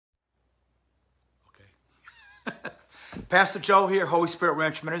Pastor Joe here, Holy Spirit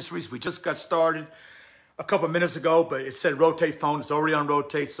Ranch Ministries. We just got started a couple of minutes ago, but it said rotate phone. It's already on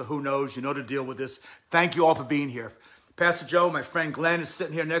rotate, so who knows? You know to deal with this. Thank you all for being here. Pastor Joe, my friend Glenn is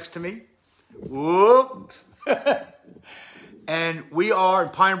sitting here next to me. Whoop. And we are in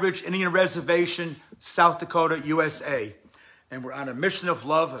Pine Ridge Indian Reservation, South Dakota, USA. And we're on a mission of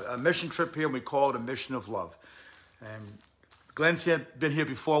love, a mission trip here, and we call it a mission of love. And Glenn's been here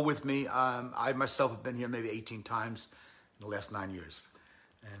before with me. I myself have been here maybe 18 times in the last 9 years.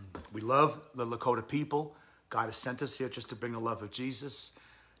 And we love the Lakota people. God has sent us here just to bring the love of Jesus.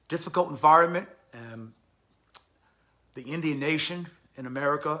 Difficult environment. The Indian nation in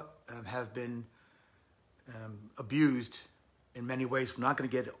America have been abused in many ways. We're not going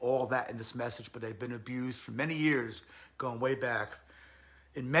to get all that in this message, but they've been abused for many years, going way back,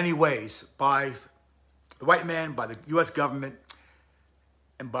 in many ways, by the white man, by the U.S. government,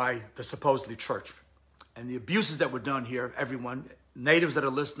 and by the supposedly church. And the abuses that were done here, everyone, natives that are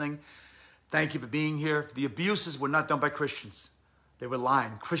listening, thank you for being here. The abuses were not done by Christians. They were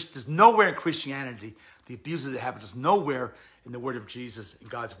lying. There's nowhere in Christianity the abuses that happened. There's nowhere in the word of Jesus, in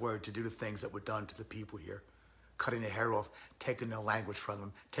God's word, to do the things that were done to the people here. Cutting their hair off, taking their language from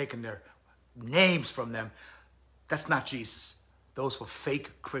them, taking their names from them. That's not Jesus. Those were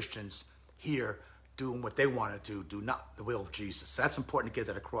fake Christians here doing what they want to do not the will of Jesus. So that's important to get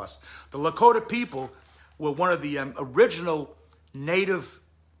that across. The Lakota people were one of the original native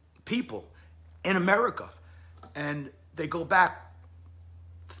people in America. And they go back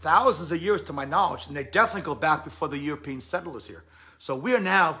thousands of years to my knowledge, and they definitely go back before the European settlers here. So we are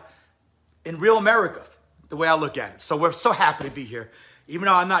now in real America, the way I look at it. So we're so happy to be here. Even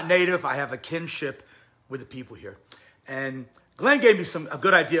though I'm not native, I have a kinship with the people here. And Glenn gave me a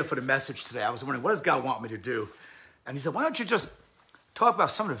good idea for the message today. I was wondering, what does God want me to do? And he said, why don't you just talk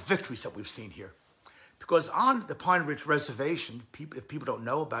about some of the victories that we've seen here? Because on the Pine Ridge Reservation, if people don't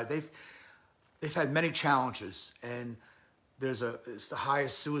know about it, they've had many challenges. And it's the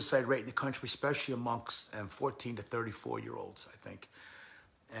highest suicide rate in the country, especially amongst 14 to 34-year-olds, I think.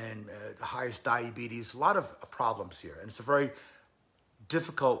 And the highest diabetes, a lot of problems here. And it's a very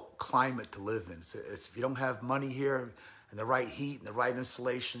difficult climate to live in. If you don't have money here and the right heat and the right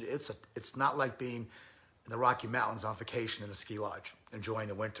insulation, it's not like being in the Rocky Mountains on vacation in a ski lodge, enjoying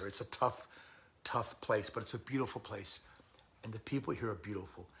the winter. It's a tough place, but it's a beautiful place. And the people here are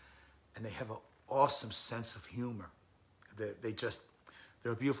beautiful. And they have an awesome sense of humor.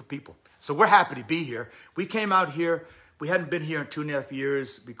 They're beautiful people. So we're happy to be here. We came out here. We hadn't been here in 2.5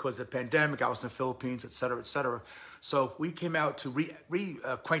 years because of the pandemic. I was in the Philippines, et cetera, et cetera. So we came out to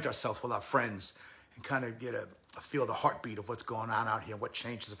reacquaint ourselves with our friends and kind of get a feel the heartbeat of what's going on out here and what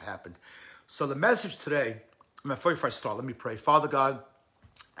changes have happened. So the message today, before I start, let me pray. Father God,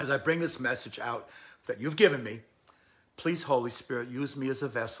 as I bring this message out that you've given me, please, Holy Spirit, use me as a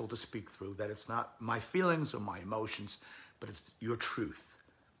vessel to speak through, that it's not my feelings or my emotions, but it's your truth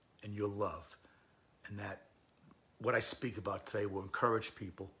and your love, and that what I speak about today will encourage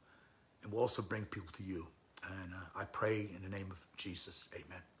people and will also bring people to you. And I pray in the name of Jesus,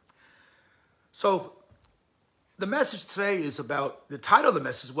 amen. So the message today is about, the title of the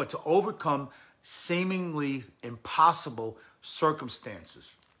message is to overcome seemingly impossible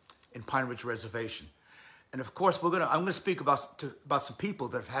circumstances in Pine Ridge Reservation. And of course, I'm going to speak about some people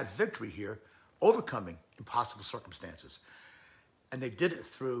that have had victory here, overcoming impossible circumstances. And they did it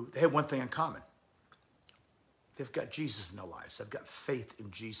they had one thing in common. They've got Jesus in their lives. They've got faith in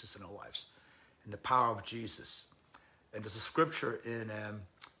Jesus in their lives, in the power of Jesus. And there's a scripture in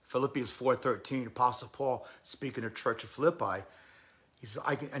Philippians 4:13, Apostle Paul speaking to the church of Philippi. He says,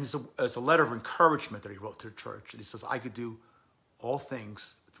 it's a letter of encouragement that he wrote to the church. And he says, I could do all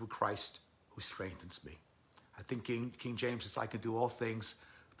things through Christ who strengthens me. I think King James says, I can do all things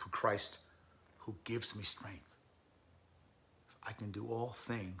through Christ who gives me strength. I can do all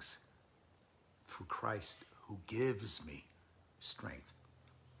things through Christ who gives me strength.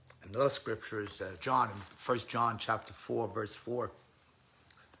 Another scripture is John, in 1 John chapter 4, verse 4.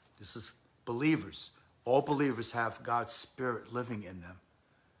 This is believers. All believers have God's Spirit living in them.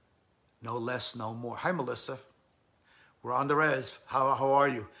 No less, no more. Hi, Melissa. We're on the res. How are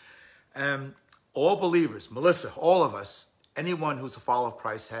you? All believers, Melissa, all of us, anyone who's a follower of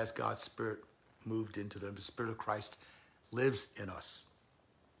Christ has God's Spirit moved into them. The Spirit of Christ lives in us.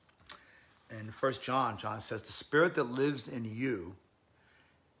 And 1 John says, the Spirit that lives in you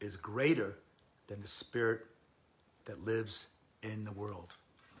is greater than the spirit that lives in the world.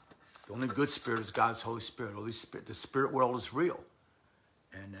 The only good spirit is God's Holy Spirit. The spirit world is real.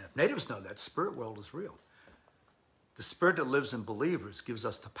 And natives know that. Spirit world is real. The spirit that lives in believers gives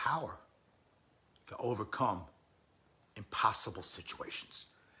us the power to overcome impossible situations.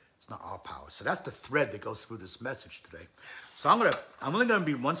 It's not our power. So that's the thread that goes through this message today. So I'm only going to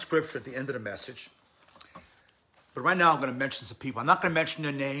be one scripture at the end of the message. But right now I'm going to mention some people. I'm not going to mention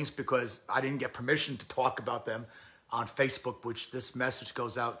their names because I didn't get permission to talk about them on Facebook, which this message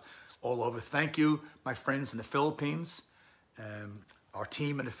goes out all over. Thank you, my friends in the Philippines, our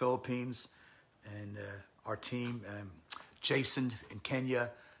team in the Philippines, and our team, Jason in Kenya,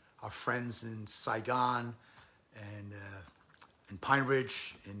 our friends in Saigon, and in Pine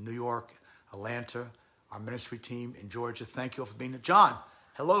Ridge, in New York, Atlanta, our ministry team in Georgia. Thank you all for being here. John,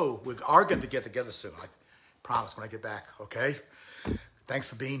 hello. We are going to get together soon. I promise when I get back, okay? Thanks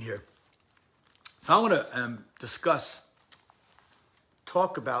for being here. So I want to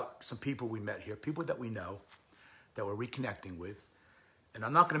talk about some people we met here, people that we know, that we're reconnecting with. And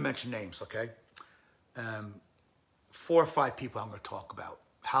I'm not going to mention names, okay? 4 or 5 people I'm going to talk about,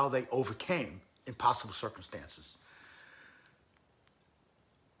 how they overcame impossible circumstances.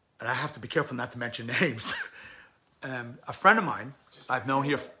 And I have to be careful not to mention names. A friend of mine, I've known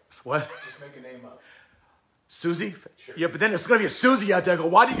here, what? Just make a name up. Susie? Sure. Yeah, but then it's going to be a Susie out there. Go,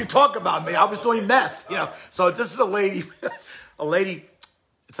 why did you talk about me? I was doing meth, you know. So this is a lady,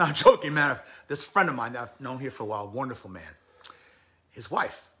 it's not a joking matter. This friend of mine that I've known here for a while, wonderful man. His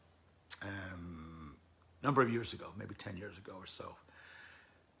wife, a number of years ago, maybe 10 years ago or so,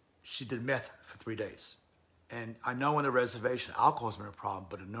 she did meth for 3 days. And I know on the reservation, alcohol's been a problem,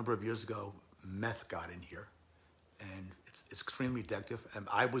 but a number of years ago, meth got in here. And it's extremely addictive. And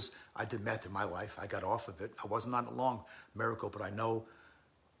I did meth in my life. I got off of it. I wasn't on a long miracle, but I know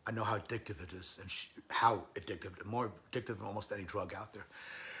how addictive it is and how addictive, more addictive than almost any drug out there.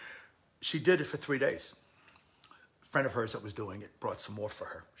 She did it for 3 days. A friend of hers that was doing it brought some more for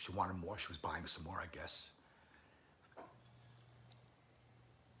her. She wanted more. She was buying some more, I guess.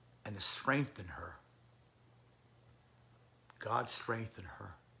 And the strength in her, God's strength in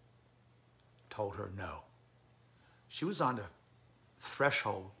her, told her no. She was on the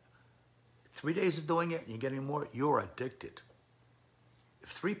threshold. 3 days of doing it and you're getting more, you're addicted. If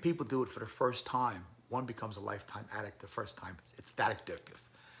 3 people do it for the first time, one becomes a lifetime addict the first time. It's that addictive.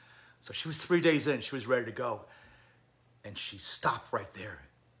 So she was 3 days in, she was ready to go. And she stopped right there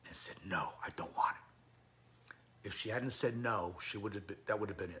and said, no, I don't want it. If she hadn't said no, that would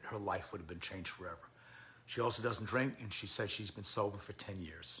have been it. Her life would have been changed forever. She also doesn't drink, and she said she's been sober for 10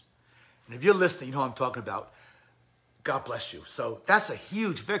 years. And if you're listening, you know what I'm talking about. God bless you. So that's a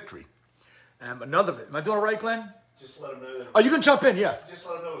huge victory. Am I doing all right, Glenn? Just let them know that. Oh, you can jump in, yeah. Just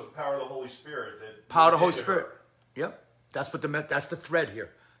let them know it was the power of the Holy Spirit. Power of the Holy Spirit. Yep. That's the thread here.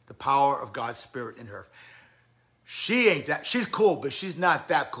 The power of God's Spirit in her. She ain't that. She's cool, but she's not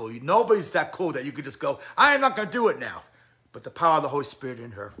that cool. Nobody's that cool that you could just go, I am not going to do it now. But the power of the Holy Spirit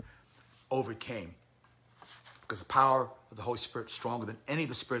in her overcame. Because the power of the Holy Spirit is stronger than any of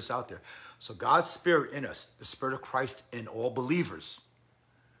the spirits out there. So God's Spirit in us, the Spirit of Christ in all believers,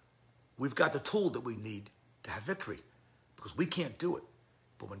 we've got the tool that we need to have victory. Because we can't do it.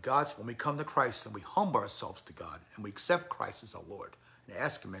 But when we come to Christ and we humble ourselves to God and we accept Christ as our Lord and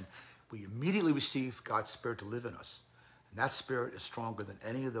ask Him, and we immediately receive God's Spirit to live in us. And that spirit is stronger than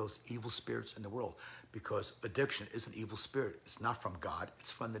any of those evil spirits in the world, because addiction is an evil spirit. It's not from God.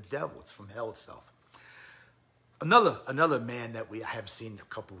 It's from the devil. It's from hell itself. Another man that I have seen a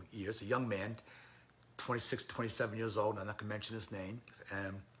couple of years, a young man, 26, 27 years old, I'm not going to mention his name,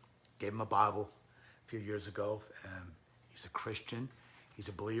 gave him a Bible a few years ago. He's a Christian. He's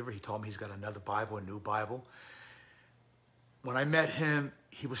a believer. He told me he's got another Bible, a new Bible. When I met him,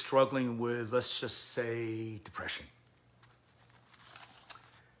 he was struggling with, let's just say, depression.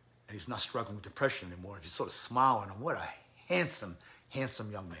 And he's not struggling with depression anymore. He's sort of smiling, and what a handsome,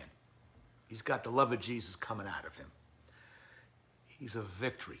 handsome young man. He's got the love of Jesus coming out of him. He's a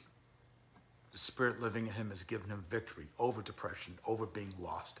victory. The Spirit living in him has given him victory over depression, over being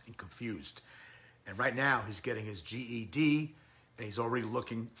lost and confused. And right now, he's getting his GED, and he's already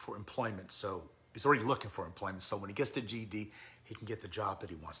looking for employment. So when he gets the GED, he can get the job that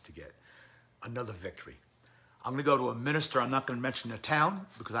he wants to get. Another victory. I'm going to go to a minister. I'm not going to mention the town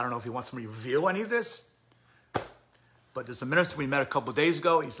because I don't know if he wants me to reveal any of this. But there's a minister we met a couple of days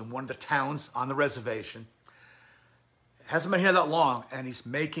ago. He's in one of the towns on the reservation. Hasn't been here that long, and he's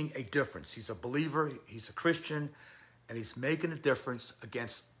making a difference. He's a believer. He's a Christian, and he's making a difference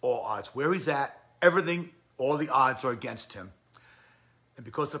against all odds. Where he's at, everything, all the odds are against him. And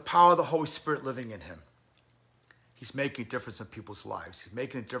because of the power of the Holy Spirit living in him, he's making a difference in people's lives. He's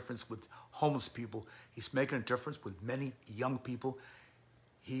making a difference with homeless people. He's making a difference with many young people.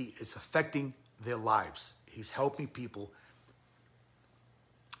 He is affecting their lives. He's helping people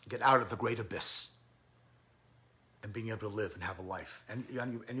get out of the great abyss. and being able to live and have a life. And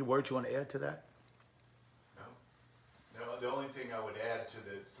any words you want to add to that? No. The only thing I would add to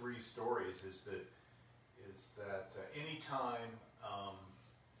the three stories is that anytime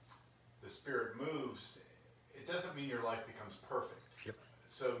the Spirit moves, it doesn't mean your life becomes perfect. Yep.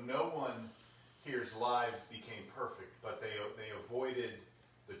 So no one here's lives became perfect, but they avoided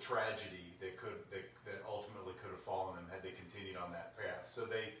the tragedy that ultimately could have fallen them had they continued on that path. So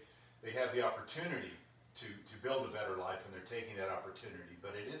they have the opportunity to build a better life, and they're taking that opportunity.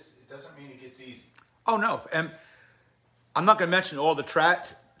 But it doesn't mean it gets easy. Oh no, and I'm not going to mention all the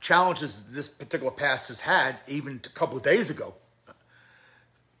challenges this particular pastor's had even a couple of days ago.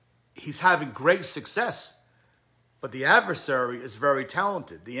 He's having great success, but the adversary is very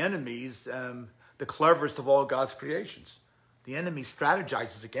talented. The enemy's the cleverest of all God's creations. The enemy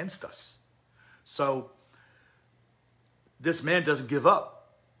strategizes against us. So this man doesn't give up.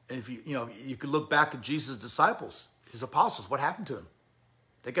 And if you could look back at Jesus' disciples, his apostles, what happened to them?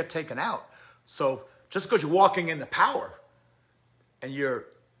 They got taken out. So just because you're walking in the power and you're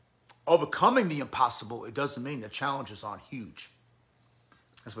overcoming the impossible, it doesn't mean the challenges aren't huge.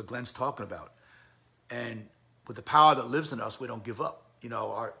 That's what Glenn's talking about. And with the power that lives in us, we don't give up.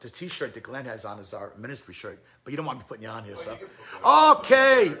 The T-shirt that Glenn has on is our ministry shirt, but you don't want me putting you on here, so.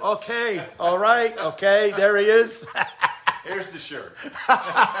 Okay, all right, okay, there he is. Here's the shirt.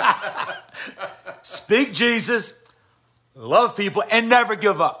 Speak Jesus, love people, and never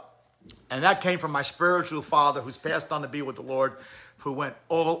give up. And that came from my spiritual father, who's passed on to be with the Lord, who went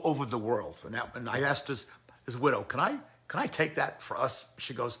all over the world. And I asked his widow, can I take that for us?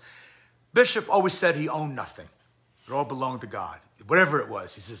 She goes, Bishop always said he owned nothing. It all belonged to God. Whatever it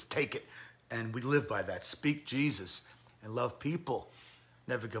was, he says, take it. And we live by that. Speak Jesus and love people.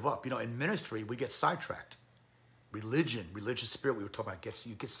 Never give up. In ministry, we get sidetracked. Religion, religious spirit, we were talking about,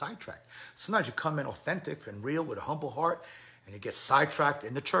 you get sidetracked. Sometimes you come in authentic and real with a humble heart, and you get sidetracked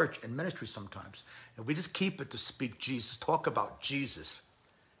in the church and ministry sometimes. And we just keep it to speak Jesus, talk about Jesus,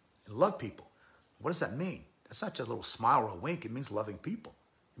 and love people. What does that mean? That's not just a little smile or a wink. It means loving people.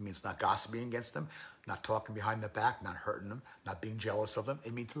 It means not gossiping against them, not talking behind their back, not hurting them, not being jealous of them.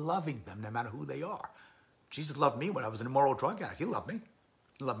 It means loving them no matter who they are. Jesus loved me when I was an immoral drug addict. He loved me.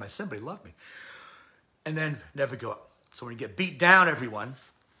 He loved my sin, but he loved me. And then never give up. So when you get beat down, everyone,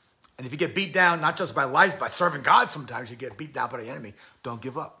 and if you get beat down, not just by life, by serving God sometimes, you get beat down by the enemy, don't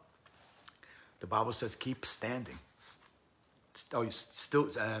give up. The Bible says keep standing.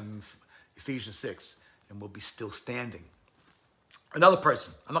 Ephesians 6, and we'll be still standing. Another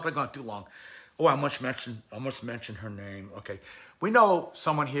person, I'm not going to go on too long. Oh, I must mention her name. Okay. We know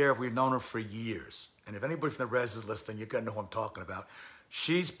someone here, we've known her for years. And if anybody from the res is listening, you're going to know who I'm talking about.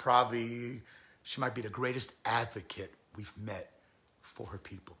 She might be the greatest advocate we've met for her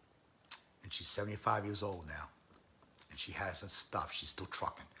people. And she's 75 years old now. And she hasn't stopped. She's still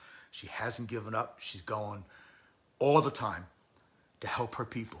trucking. She hasn't given up. She's going all the time to help her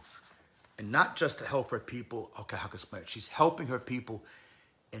people. And not just to help her people, okay, how can I explain it? She's helping her people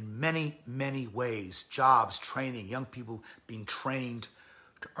in many, many ways. Jobs, training, young people being trained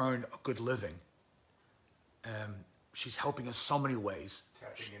to earn a good living. She's helping in so many ways.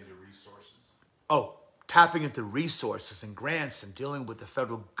 Tapping into resources. Oh, tapping into resources and grants and dealing with the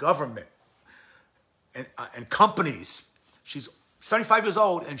federal government and companies. She's 75 years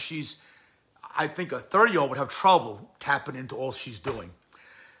old, and I think a 30-year-old would have trouble tapping into all she's doing.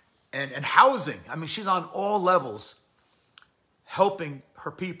 And housing. I mean, she's on all levels helping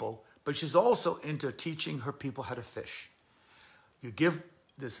her people, but she's also into teaching her people how to fish.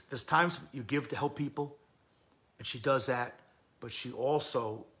 There's times you give to help people, and she does that, but she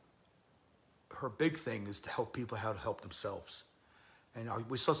also, her big thing is to help people how to help themselves. And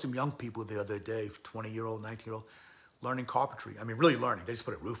we saw some young people the other day, 20-year-old, 19-year-old, learning carpentry. I mean, really learning. They just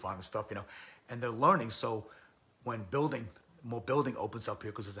put a roof on and stuff, and they're learning. So when more building opens up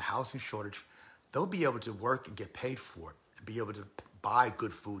here because there's a housing shortage, they'll be able to work and get paid for it and be able to buy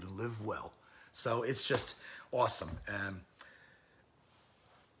good food and live well. So it's just awesome.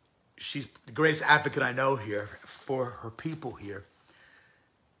 She's the greatest advocate I know here for her people here.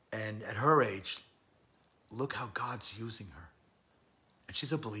 And at her age, look how God's using her. And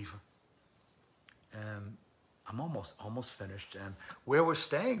she's a believer. I'm almost finished. Where we're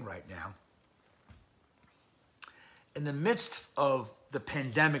staying right now, in the midst of the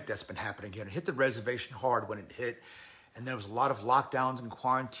pandemic that's been happening here, and it hit the reservation hard when it hit, and there was a lot of lockdowns and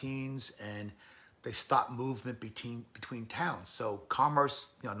quarantines, and they stopped movement between towns. So commerce,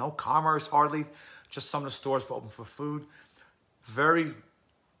 no commerce hardly, just some of the stores were open for food. Very,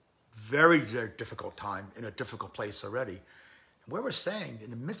 very, very difficult time in a difficult place already. And where we're saying, in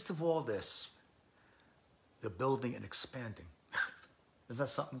the midst of all this, they're building and expanding. Isn't that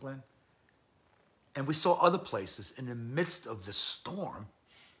something, Glenn? And we saw other places in the midst of the storm.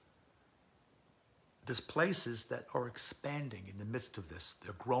 There's places that are expanding in the midst of this.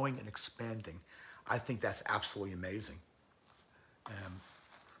 They're growing and expanding. I think that's absolutely amazing.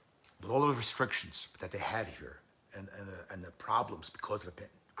 With all the restrictions that they had here and the problems because of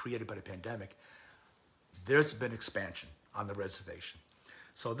created by the pandemic, there's been expansion on the reservation.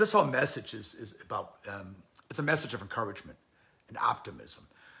 So this whole message is about, it's a message of encouragement and optimism.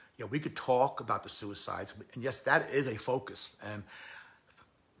 You know, we could talk about the suicides, and yes, that is a focus. And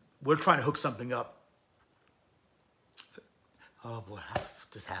we're trying to hook something up. Oh boy,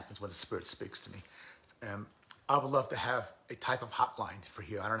 this happens when the Spirit speaks to me. I would love to have a type of hotline for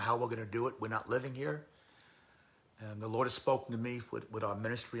here. I don't know how we're going to do it. We're not living here. The Lord has spoken to me with our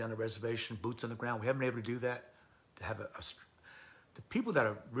ministry on the reservation, boots on the ground. We haven't been able to do that. To have the people that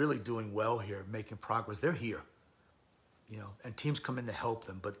are really doing well here, making progress, they're here. You know, and teams come in to help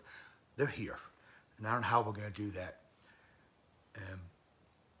them, but they're here. And I don't know how we're going to do that.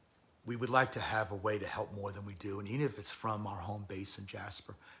 We would like to have a way to help more than we do, and even if it's from our home base in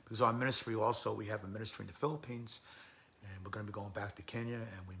Jasper, because our ministry also, we have a ministry in the Philippines, and we're going to be going back to Kenya,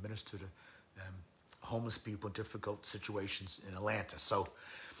 and we minister to homeless people in difficult situations in Atlanta. So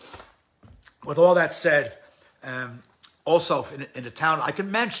with all that said, also in the town, I can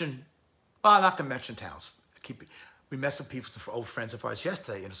mention, well, I'm not going to mention towns. We met some people, some old friends of ours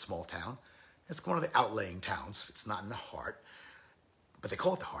yesterday in a small town. It's one of the outlying towns. It's not in the heart, but they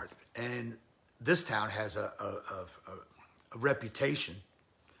call it the heart. And this town has a reputation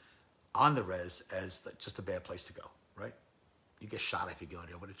on the res as just a bad place to go, right? You get shot if you go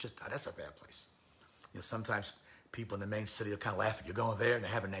there, but it's just, that's a bad place. You know, sometimes people in the main city will kind of laugh at you going there, and they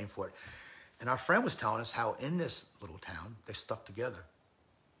have a name for it. And our friend was telling us how in this little town, they stuck together.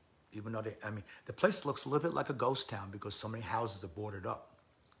 Even though the place looks a little bit like a ghost town because so many houses are boarded up.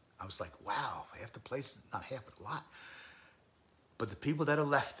 I was like, wow, half the place, not half, but a lot. But the people that are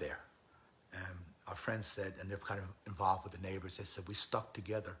left there, our friends said, and they're kind of involved with the neighbors, they said, we stuck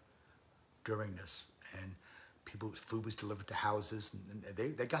together during this. And food was delivered to houses, and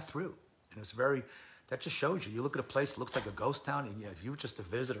they got through. And it was that just shows you. You look at a place that looks like a ghost town, and if you were just a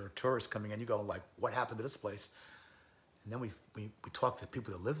visitor or a tourist coming in, you go like, what happened to this place? And then we talked to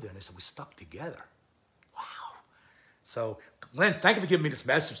people that lived there, and they said, we stuck together. Wow. So, Glenn, thank you for giving me this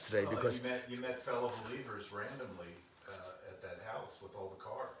message today. Because you met fellow believers randomly at that house with all the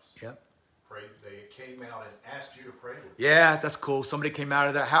cars. Yep. They came out and asked you to pray with them. Yeah, that's cool. Somebody came out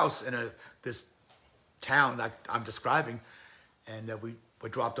of their house in this town that I'm describing, and we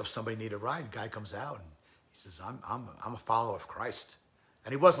dropped off. Somebody needed a ride. The guy comes out, and he says, I'm a follower of Christ.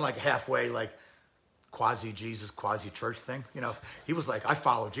 And he wasn't like halfway like quasi-Jesus, quasi-church thing. You know, he was like, I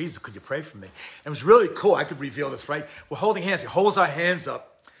follow Jesus. Could you pray for me? And it was really cool. I could reveal this, right? We're holding hands. He holds our hands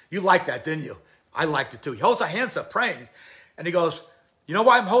up. You liked that, didn't you? I liked it too. He holds our hands up praying. And he goes, you know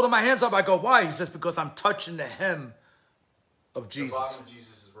why I'm holding my hands up? I go, why? He says, because I'm touching the hem of Jesus. The bottom of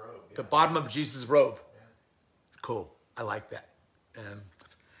Jesus' robe. Yeah. The bottom of Jesus' robe. Yeah. Cool. I like that.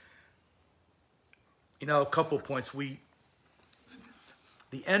 You know, a couple of points. The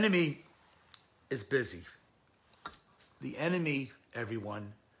enemy is busy. The enemy,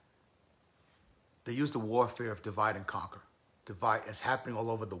 everyone, they use the warfare of divide and conquer. It's happening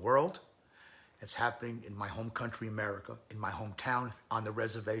all over the world. It's happening in my home country, America, in my hometown, on the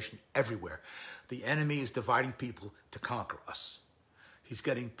reservation, everywhere. The enemy is dividing people to conquer us. He's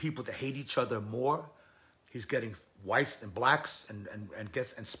getting people to hate each other more. He's getting whites and blacks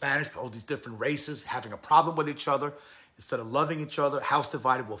and Spanish, all these different races, having a problem with each other. Instead of loving each other, house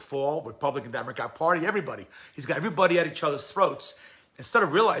divided will fall. Republican, Democrat Party, everybody. He's got everybody at each other's throats. Instead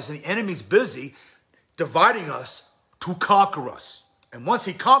of realizing the enemy's busy dividing us to conquer us. And once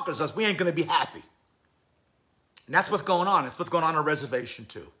he conquers us, we ain't going to be happy. And that's what's going on. It's what's going on a reservation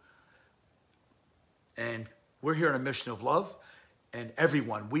too. And we're here on a mission of love. And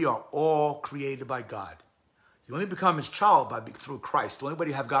everyone, we are all created by God. You only become his child through Christ. The only way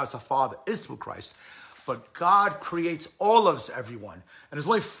you have God as a father is through Christ. But God creates all of us, everyone. And there's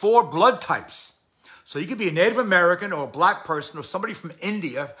only 4 blood types. So you could be a Native American or a black person or somebody from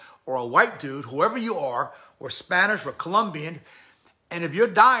India or a white dude, whoever you are, or Spanish or Colombian. And if you're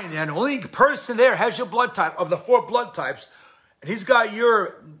dying there, and the only person there has your blood type of the 4 blood types, and he's got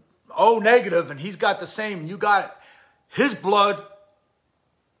your O negative and he's got the same, you got it, his blood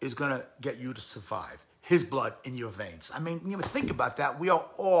is going to get you to survive. His blood in your veins. I mean, you know, think about that. We are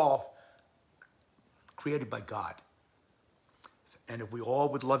all created by God. And if we all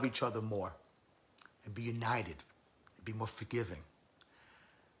would love each other more and be united, and be more forgiving,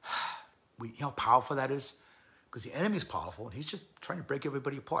 you know how powerful that is? because the enemy's powerful, and he's just trying to break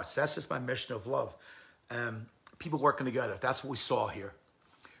everybody apart. So that's just my mission of love. People working together. That's what we saw here.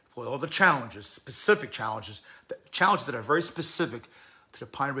 For all the challenges, specific challenges, the challenges that are very specific to the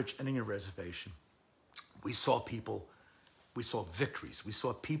Pine Ridge Indian Reservation, we saw people, we saw victories. We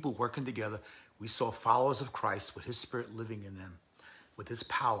saw people working together. We saw followers of Christ with his spirit living in them, with his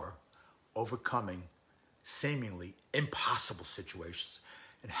power, overcoming seemingly impossible situations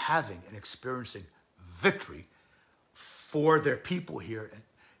and having and experiencing victory for their people here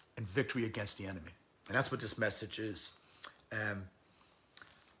and victory against the enemy. And that's what this message is.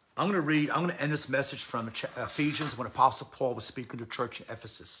 I'm going to end this message from Ephesians when Apostle Paul was speaking to the church in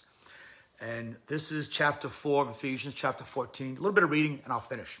Ephesus. And this is chapter 4 of Ephesians, chapter 14. A little bit of reading and I'll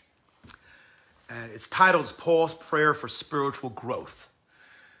finish. And it's titled Paul's Prayer for Spiritual Growth.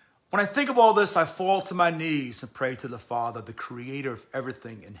 When I think of all this, I fall to my knees and pray to the Father, the creator of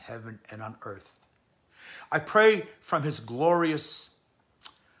everything in heaven and on earth. I pray from his glorious,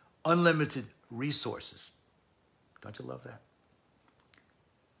 unlimited resources. Don't you love that?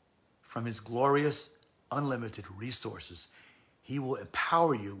 From his glorious, unlimited resources, he will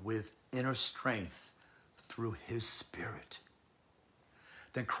empower you with inner strength through his Spirit.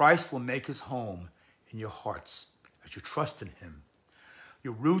 Then Christ will make his home in your hearts as you trust in him.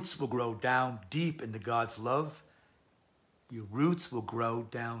 Your roots will grow down deep into God's love. Your roots will grow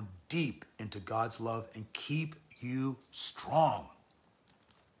down deep into God's love and keep you strong.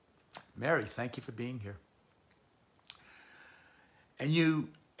 Mary, thank you for being here.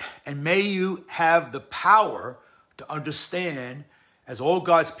 And may you have the power to understand, as all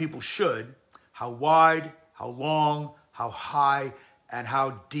God's people should, how wide, how long, how high, and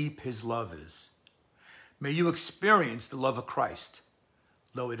how deep his love is. May you experience the love of Christ,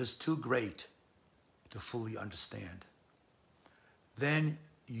 though it is too great to fully understand. Then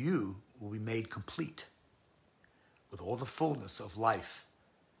you will be made complete with all the fullness of life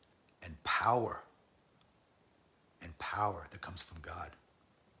and power that comes from God.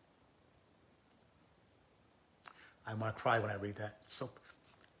 I want to cry when I read that. So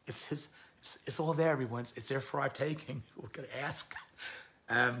it's all there, everyone. It's there for our taking. We're going to ask.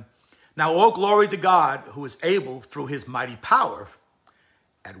 Now, all glory to God, who is able, through his mighty power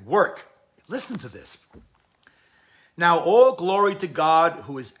at work. Listen to this. Now, all glory to God,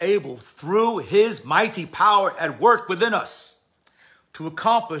 who is able, through his mighty power at work within us, to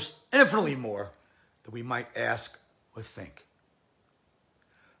accomplish infinitely more than we might ask or think.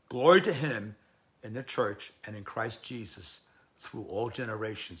 Glory to him in the church and in Christ Jesus through all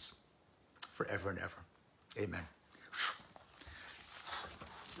generations, forever and ever. Amen.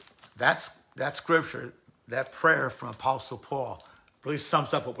 That scripture, that prayer from Apostle Paul really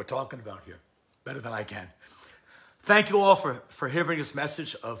sums up what we're talking about here better than I can. Thank you all for hearing this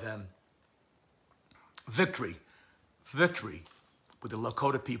message of victory with the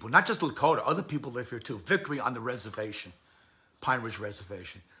Lakota people. Not just Lakota, other people live here too. Victory on the reservation, Pine Ridge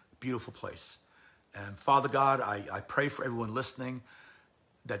Reservation. Beautiful place. And Father God, I pray for everyone listening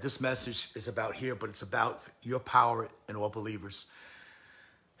that this message is about here, but it's about your power in all believers.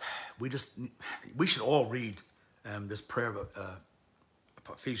 We should all read this prayer of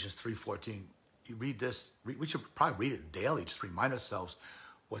Ephesians 3:14. You read this, we should probably read it daily, just remind ourselves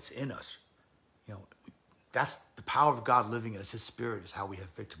what's in us. You know, that's the power of God living in us. His Spirit is how we have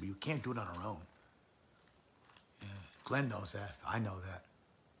victory. We can't do it on our own. Yeah, Glenn knows that. I know that.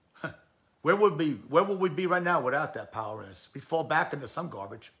 Where would we be right now without that power in us? We fall back into some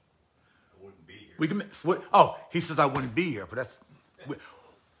garbage. I wouldn't be here. He says I wouldn't be here, but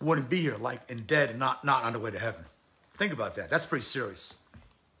wouldn't be here like and dead and not on the way to heaven. Think about that. That's pretty serious.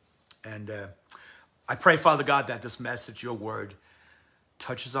 And I pray, Father God, that this message, your word,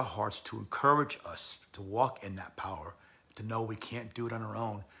 touches our hearts to encourage us to walk in that power, to know we can't do it on our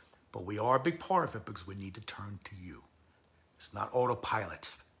own, but we are a big part of it because we need to turn to you. It's not autopilot.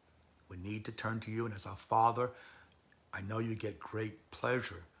 We need to turn to you, and as our Father, I know you get great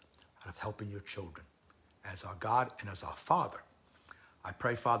pleasure out of helping your children. As our God and as our Father, I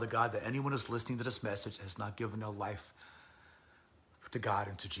pray, Father God, that anyone who's listening to this message has not given their life to God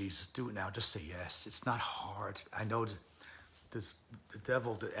and to Jesus. Do it now. Just say yes. It's not hard. I know the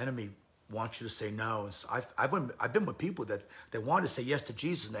devil, the enemy, wants you to say no. And so I've been with people that they wanted to say yes to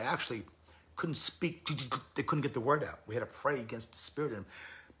Jesus, and they actually couldn't speak. They couldn't get the word out. We had to pray against the spirit and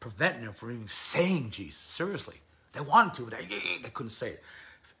preventing them from even saying Jesus. Seriously. They wanted to, but they couldn't say it.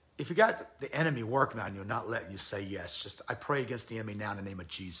 If you got the enemy working on you, not letting you say yes, I pray against the enemy now in the name of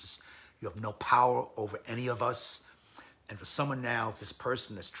Jesus. You have no power over any of us. And for someone now, this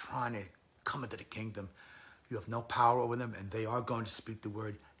person that's trying to come into the kingdom, you have no power over them, and they are going to speak the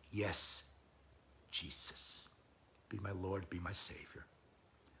word, yes, Jesus. be my Lord, be my Savior.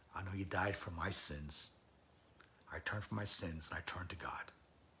 I know you died for my sins. I turn from my sins and I turn to God.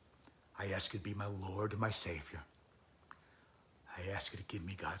 I ask you to be my Lord and my Savior. I ask you to give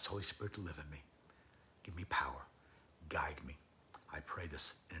me God's Holy Spirit to live in me. Give me power. Guide me. I pray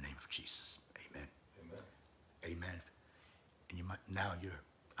this in the name of Jesus. Amen. Amen. Amen. And you might, now you're,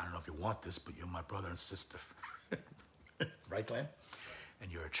 I don't know if you want this, but you're my brother and sister. Right, Glenn?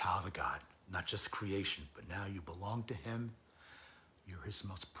 And you're a child of God, not just creation, but now you belong to him. You're his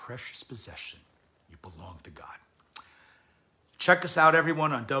most precious possession. You belong to God. Check us out,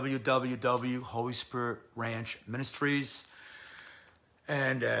 everyone, on www.holy-spirit-ranch-ministries.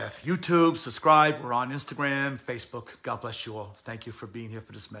 And YouTube, subscribe. We're on Instagram, Facebook. God bless you all. Thank you for being here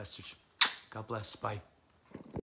for this message. God bless. Bye.